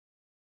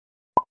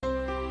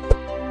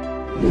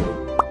Hello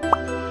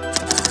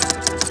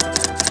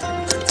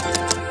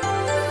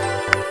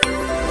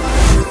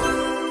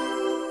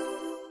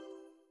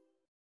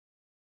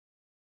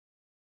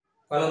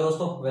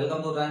दोस्तों,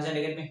 welcome to transient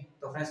academy.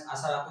 तो friends,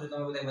 आशा રાખું છું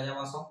તમે બધા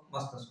મજામાં છો,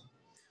 મસ્ત છો।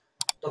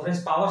 તો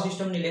ફ્રેન્ડ્સ, પાવર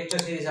સિસ્ટમની લેક્ચર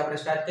સિરીઝ આપણે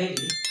સ્ટાર્ટ કરી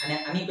દીધી અને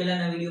આની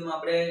પહેલાના વિડિયોમાં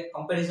આપણે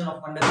કમ્પેરિઝન ઓફ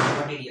કંડક્ટર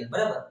મટીરીયલ,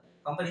 બરાબર,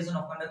 કમ્પેરિઝન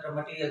ઓફ કંડક્ટર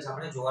મટીરીયલ્સ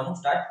આપણે જોવાનું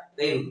સ્ટાર્ટ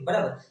કર્યું,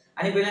 બરાબર।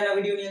 આની પહેલાના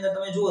વિડિયોની અંદર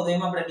તમે જુઓ તો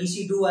એમાં આપણે DC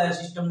ટુ વાયર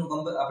સિસ્ટમનું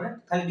આપણે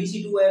ખાલી DC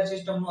ટુ વાયર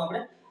સિસ્ટમનું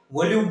આપણે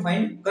વોલ્યુમ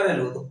ફાઇન્ડ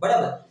કરેલું હતું,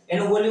 બરાબર।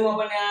 એનું વોલ્યુમ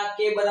આપણને આ k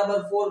 =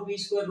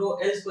 4p² ρ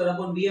L²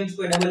 /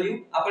 vm²w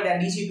આપણે આ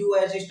DC ટુ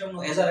વાયર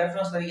સિસ્ટમનું એઝ અ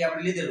રેફરન્સ તરીકે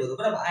આપણે લીધેલું હતું,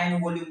 બરાબર। આ એનું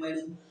વોલ્યુમ મળ્યું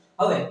હતું।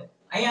 હવે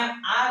અહીંયા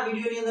આ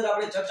વિડિયોની અંદર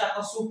આપણે ચર્ચા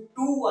કરશું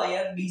two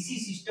wire DC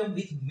system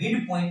with mid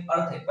point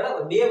અર્થે,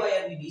 બરાબર। બે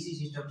વાયરની DC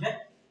સિસ્ટમ છે,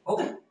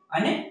 ઓકે।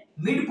 અને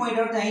મિડ પોઈન્ટ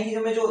અર્થે અહીંથી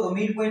તમે જુઓ તો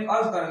મિડ પોઈન્ટ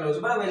અર્થ કરેલો છે,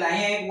 બરાબર। એટલે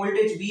અહીંયા એક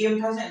વોલ્ટેજ Vm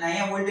થશે અને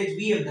અહીંયા વોલ્ટેજ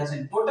Vm થશે।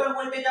 ટોટલ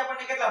વોલ્ટેજ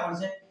આપણને કેટલા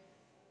મળશે?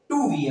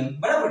 2Vm,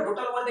 બરાબર।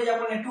 ટોટલ વોલ્ટેજ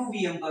આપણને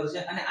 2Vm કરશે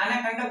અને આના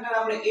કંડક્ટર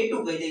આપણે A2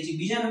 કહી દઈએ છીએ।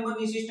 બીજા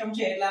નંબરની સિસ્ટમ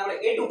છે એટલે આપણે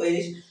A2 કહી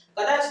દઈશું।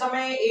 કદાચ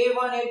તમે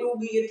A1 A2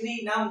 B3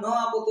 નામ ન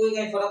આપો તોય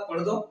કઈ ફરક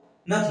પડતો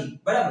નથી,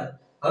 બરાબર।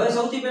 હવે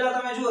સૌથી પહેલા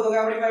તમે જુઓ તો કે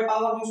આપણી પાસે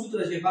પાવરનું સૂત્ર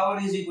છે, પાવર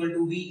 =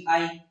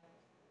 VI,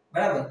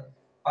 બરાબર।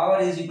 પાવર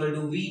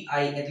 =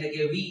 VI એટલે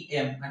કે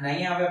Vm અને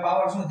અહીંયા હવે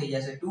પાવર શું થઈ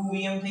જશે?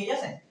 2Vm થઈ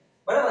જશે,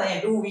 બરાબર।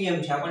 અહીંયા 2Vm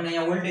છે, આપણને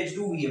અહીંયા વોલ્ટેજ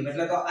 2Vm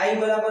એટલે તો I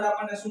બરાબર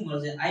આપણને શું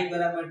મળશે? I =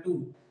 2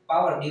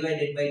 power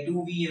divided by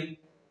 2Vm,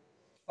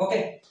 okay.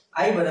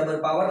 I બરાબર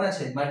પાવરના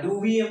છેદમાં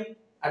 2Vm,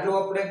 આટલું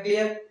આપણે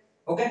ક્લિયર,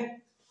 ઓકે।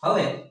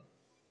 હવે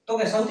તો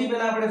કે સૌથી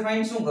પહેલા આપણે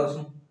ફાઇન્ડ શું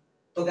કરશું?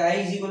 તો કે I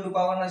 =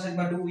 પાવરના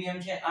છેદમાં 2Vm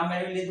છે, આ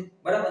મેળવી લીધું,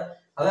 બરાબર।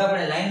 હવે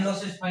આપણે લાઈન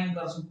લોસીસ ફાઇન્ડ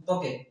કરશું, તો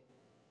કે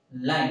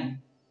લાઈન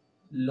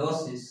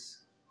લોસીસ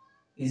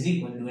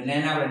એટલે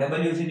એને આપણે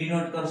W થી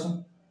ડિનોટ કરશું,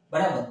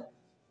 બરાબર।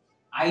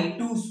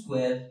 I2²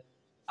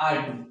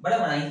 R2,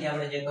 બરાબર। અહીંથી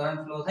આપણે જે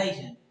કરંટ ફ્લો થાય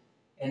છે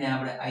એને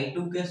આપણે I2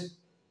 કહીશું,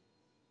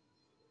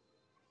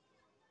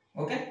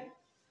 ઓકે।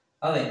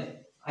 હવે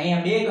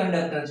અહીંયા બે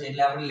કંડક્ટર છે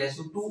એટલે આપણે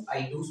લેશું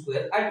 2I2²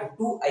 R2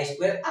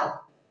 2I² R,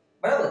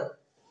 બરાબર।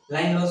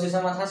 લાઈન લોસીસ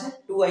આમાં થશે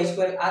 2I²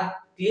 R,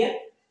 ક્લિયર।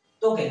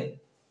 તો કે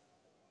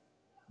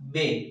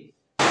 2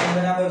 I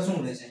બરાબર શું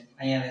રહેશે?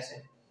 અહીંયા રહેશે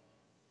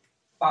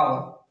પાવર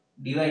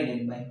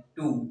ડિવાઇડેડ બાય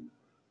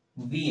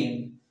 2Vm²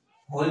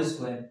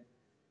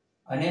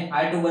 અને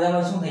R2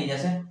 બરાબર શું થઈ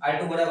જશે?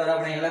 R2 બરાબર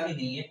આપણે અહીં લખી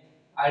દઈએ,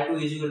 R2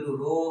 =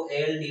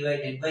 ρL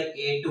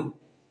 / A2,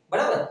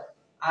 બરાબર।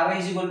 R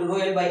 =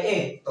 ρL/A,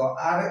 તો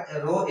R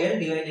ρL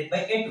 / A2 એટલે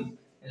કે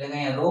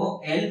અહીંયા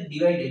ρL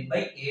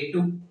 / A2,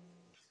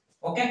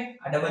 ઓકે।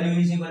 આ W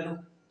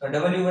તો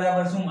W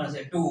બરાબર શું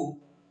મળશે?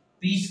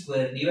 2p²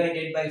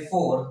 /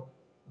 4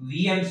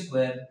 Vm²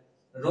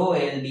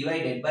 ρL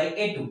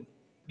 / A2,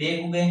 2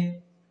 * 2,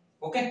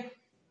 okay.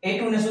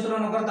 A2 ને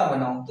સૂત્રનો કરતા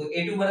બનાવો તો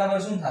A2 બરાબર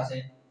શું થશે?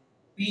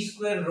 p²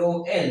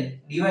 ρL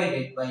 /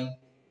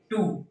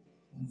 2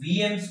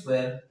 Vm²w,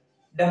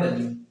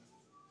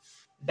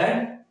 done.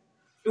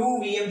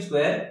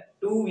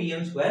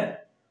 2Vm²w,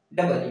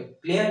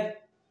 clear.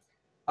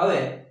 હવે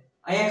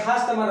અહીંયા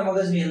ખાસ તમારા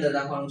મગજની અંદર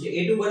રાખવાનું છે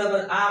A2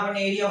 બરાબર આ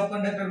આપણને એરિયા ઓફ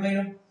કંડક્ટર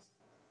મળ્યો,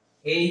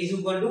 A =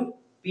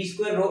 p²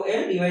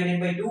 ρL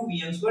 / 2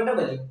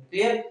 Vm²w,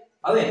 clear.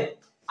 હવે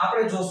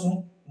આપણે જોશું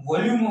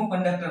volume of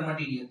conductor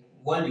material,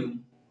 volume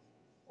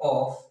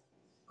of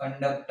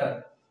conductor,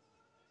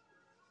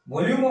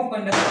 volume of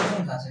conductor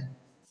શું થશે?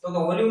 તો કે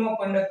વોલ્યુમ ઓફ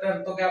કંડક્ટર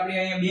તો કે આપણે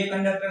અહીંયા બે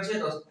કંડક્ટર છે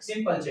તો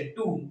સિમ્પલ છે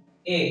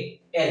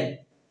 2AL,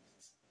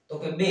 તો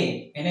કે 2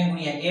 એને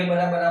ગુણ્યા A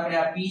બરાબર આપણે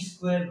આ p²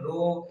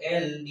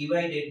 ρL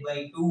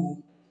 / 2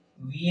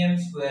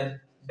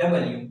 Vm²w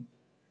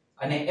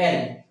અને L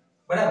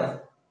બરાબર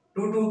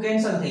 2 2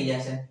 કેન્સલ થઈ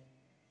જશે,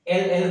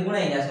 L L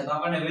ગુણાઈ જશે તો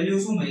આપણને વેલ્યુ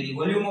શું મળી?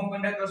 વોલ્યુમ ઓફ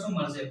કંડક્ટર શું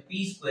મળશે? p²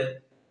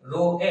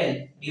 ρL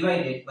 /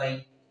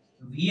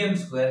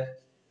 Vm²w,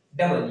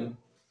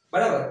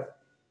 બરાબર।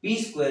 p²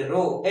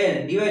 ρL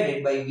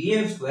 /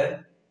 Vm²w,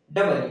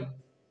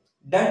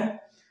 done.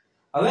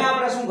 હવે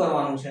આપણે શું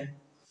કરવાનું છે?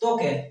 તો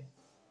કે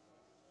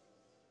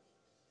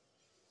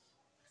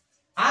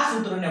આ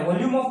સૂત્રને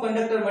volume of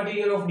conductor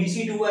material of DC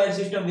two wire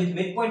system with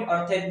mid point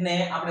અર્થેડ ને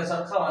આપણે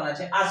સરખાવવાના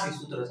છે આ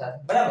સૂત્ર સાથે,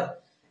 બરાબર।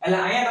 એટલે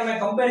અહીંયા તમે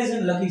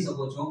કમ્પેરીઝન લખી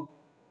શકો છો,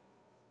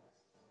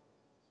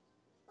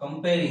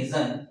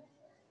 કમ્પેરીઝન,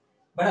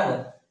 બરાબર।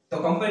 તો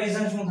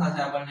કમ્પેરીઝન શું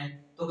થશે આપણને?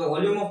 તો કે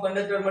volume of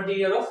conductor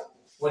material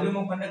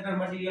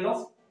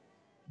of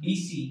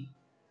DC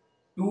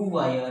two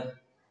wire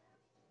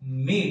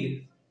mid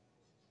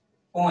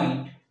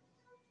point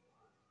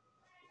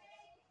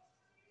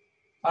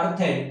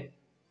અર્થેડ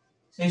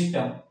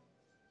system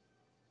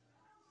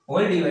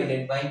hall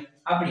divided by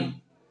આપણી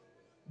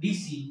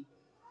DC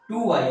ટુ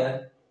વાયર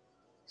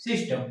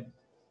સિસ્ટમ,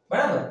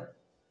 બરાબર।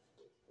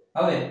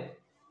 હવે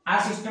આ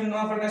સિસ્ટમનું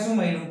આપણને શું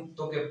મળ્યું?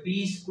 તો કે p²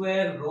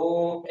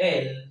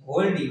 ρL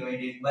hall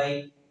divided by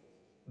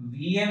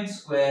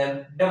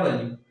Vm²w,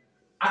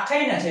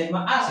 આખાઈના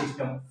છેદમાં આ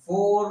system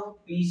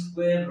 4p²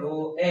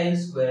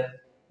 ρL²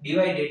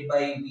 divided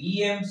by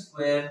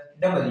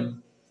Vm²w,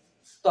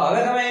 તો હવે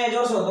તમે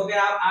જોશો તો કે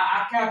આ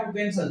આખે આખું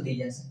કેન્સલ થઈ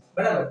જશે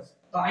બરાબર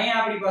તો અહીંયા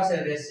આપણી પાસે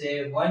રહેશે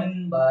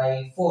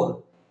 1/4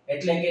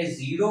 એટલે કે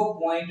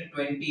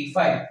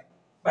 0.25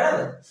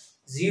 બરાબર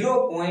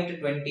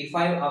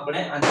 0.25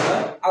 આપણે આન્સર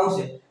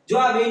આવશે જો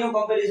આ બેનું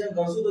કમ્પેરીઝન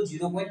કરશું તો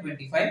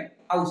 0.25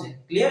 આવશે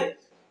ક્લિયર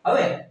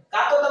હવે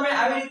કા તો તમે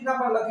આવી રીતના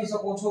પણ લખી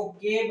શકો છો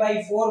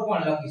k/4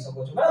 પણ લખી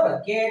શકો છો બરાબર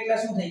k એટલે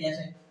શું થઈ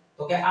જશે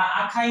તો કે આ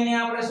આખાઈને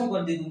આપણે શું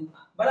કરી દીધું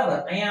બરાબર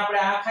અહીંયા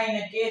આપણે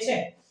આખાઈને k છે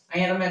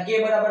અહીંયા તમે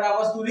k બરાબર આ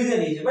વસ્તુ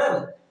લીધેલી છે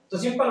બરાબર તો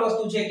સિમ્પલ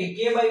વસ્તુ છે કે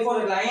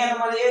k/4 એટલે અહીંયા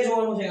તમારે એ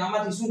જોવાનું છે કે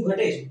આમાંથી શું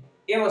ઘટે છે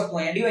એ વસ્તુ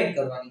અહીંયા ડિવાઈડ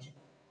કરવાની છે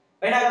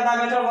એના કરતા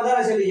મેથડ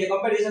વધારે સહેલી છે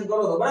કમ્પેરીઝન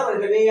કરો તો બરાબર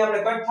એટલે બે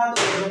આપણે કટ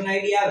થાતો એટલે તમને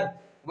આઈડિયા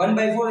આવે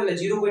 1/4 એટલે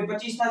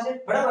 0.25 થશે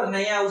બરાબર અને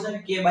અહીંયા આવશે ને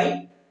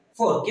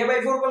k/4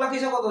 k/4 પર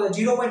લખી શકો તો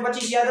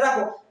 0.25 યાદ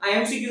રાખો આ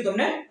MCQ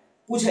તમને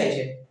પૂછાય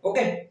છે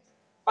ઓકે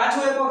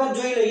પાછું એક વખત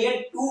જોઈ લઈએ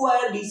 2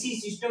 wire DC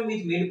system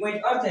with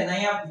midpoint અર્થ અને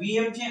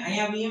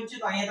અહીંયા VM છે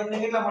તો અહીંયા તમને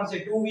કેટલા મળશે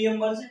 2 VM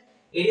મળશે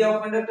એરિયા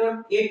ઓફ કંડક્ટર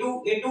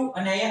A2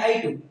 અને અહીંયા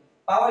I2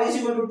 પાવર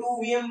 2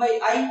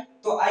 VM/I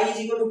તો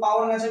I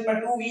પાવર ના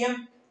છેદમાં 2 VM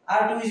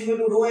R2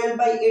 rho L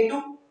by A2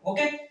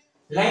 okay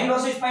line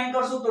losses find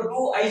કરશું તો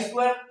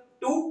 2I2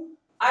 2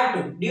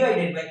 R2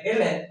 ડિવાઇડેડ બાય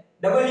એટલે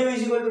W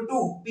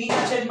 2 P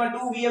ના છેદમાં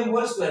 2 VM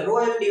whole square rho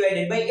L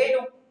divided by A2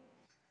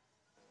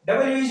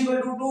 W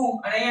 2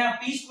 અને અહીંયા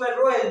P square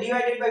rho L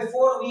divided by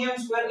 4 VM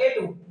square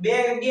A2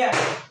 2 ગયા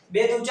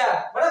 2 2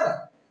 4 બરાબર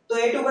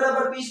તો A2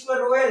 બરાબર P square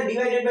rho L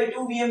divided by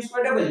 2 VM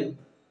square W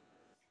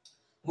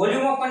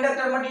volume of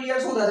conductor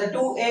material શું થશે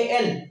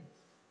 2AL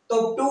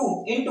तो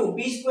 2 into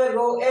p square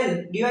rho L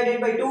divided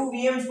by 2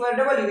 vm square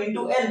w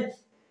into L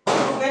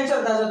તો cancel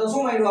થશે તો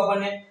શું મળ્યું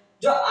આપણને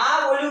જો આ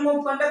વોલ્યુમ ઓફ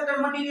કંડક્ટર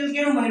મટીરીયલ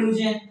કેનું મળ્યું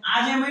છે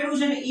આ જે મળ્યું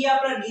છે ને ઈ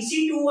આપણા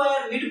DC2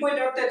 wire mid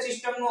point અર્થેટ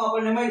system નું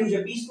આપણને મળ્યું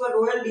છે p square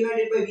rho L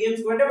divided by vm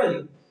square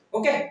w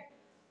okay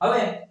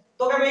હવે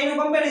તો કે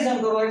બેનું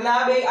કમ્પેરીઝન કરો એટલે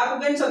આ બે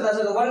આખું કેન્સલ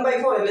થશે તો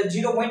 1/4 એટલે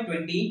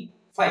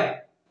 0.25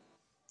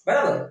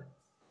 બરાબર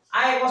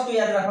આ એક વસ્તુ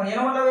યાદ રાખવાની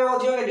એનો મતલબ એવો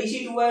થયો કે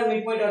DC2 wire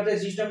mid point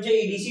અર્થેટ system છે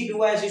એ DC2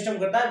 વાયર સિસ્ટમ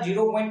કરતા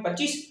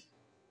 0.25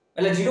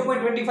 એટલે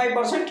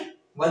 0.25%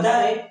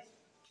 વધારે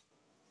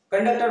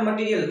કંડક્ટર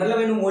મટીરીયલ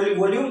મતલબ એનું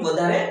વોલ્યુમ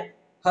વધારે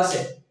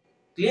હશે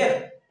ક્લિયર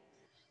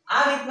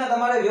આ રીતના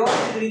તમારે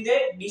વ્યવસ્થિત રીતે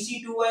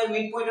DC2 વાયર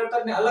મિડ પોઈન્ટ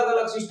અર્થેટ ને અલગ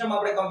અલગ સિસ્ટમ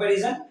આપણે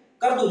કમ્પેરીઝન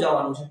કરતું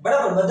જવાનું છે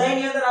બરાબર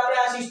બધાયની અંદર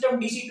આપણે આ સિસ્ટમ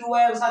DC2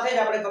 વાયર સાથે જ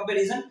આપણે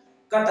કમ્પેરીઝન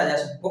કરતા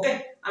જશું ઓકે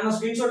આનો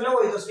સ્ક્રીનશોટ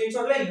લેવો હોય તો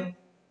સ્ક્રીનશોટ લઈ લો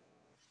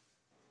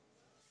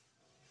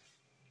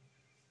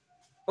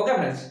ओके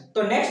फ्रेंड्स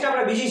तो नेक्स्ट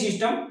આપણે બીજી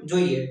સિસ્ટમ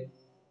જોઈએ